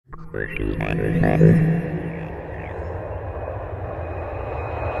Well, if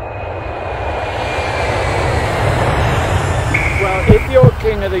you're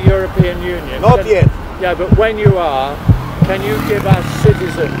king of the European Union... Not yet. Yeah, but when you are, can you give us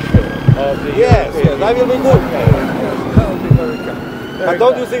citizenship of the Yes, European that will be Union? good. Okay, that will be very good. But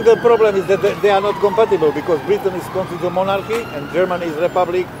don't you think the problem is that they are not compatible, because Britain is considered monarchy and Germany is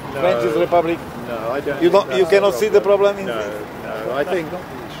republic, French is republic? No, I don't. You cannot see the problem in No, this? no. I think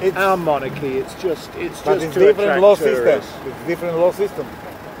it's our monarchy. It's just But it's to different attract law system. tourists. It's different law system.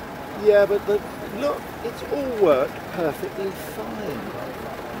 Yeah, but look, it's all worked perfectly fine.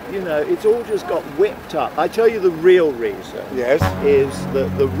 You know, it's all just got whipped up. I tell you the real reason. Yes. Is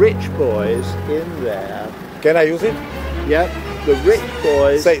that the rich boys in there. Can I use it? Yeah, the rich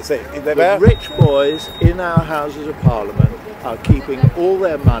boys. Say. The rich boys in our Houses of Parliament are keeping all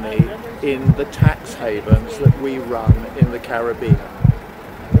their money in the tax havens that we run in the Caribbean.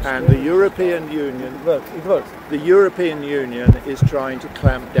 And the European Union, It works. The European Union is trying to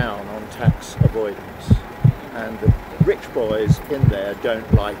clamp down on tax avoidance. And the rich boys in there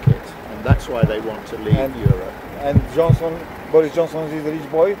don't like it. And that's why they want to leave Europe. And Boris Johnson is a rich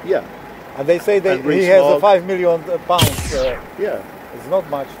boy? Yeah. And they say that he has a £5 million. Yeah. It's not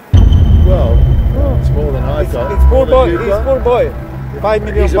much. Well, it's more than I've got. It's poor boy. He's He's poor boy. £5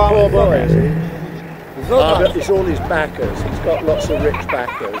 million. He's a poor boy, is he? It's not much. It's all his backers. He's got lots of rich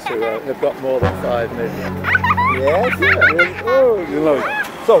backers who have got more than 5 million. Yes. Oh, you know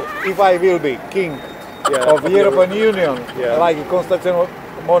it. So, if I will be king of the European Union, like a constitutional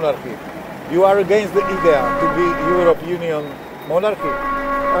monarchy, you are against the idea to be European Union monarchy?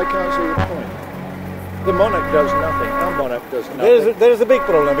 I can't see the point. The monarch does nothing. Our monarch does nothing. There is a big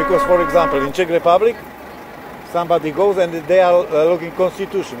problem, because, for example, in Czech Republic, somebody goes and they are looking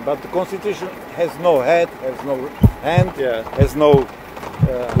constitution, but the constitution has no head, has no hand, has no...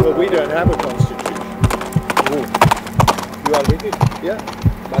 well, we don't have a constitution. You are British? Yeah.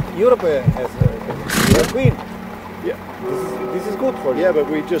 But Europe has a queen. Yeah. This is good for you. Yeah, but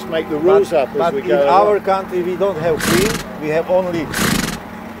we just make the rules up as we go. But in our country we don't have queen, we have only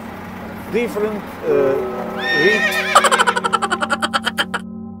different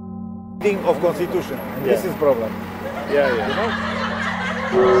reading of constitution. And this is problem. Yeah, yeah. You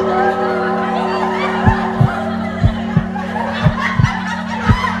know?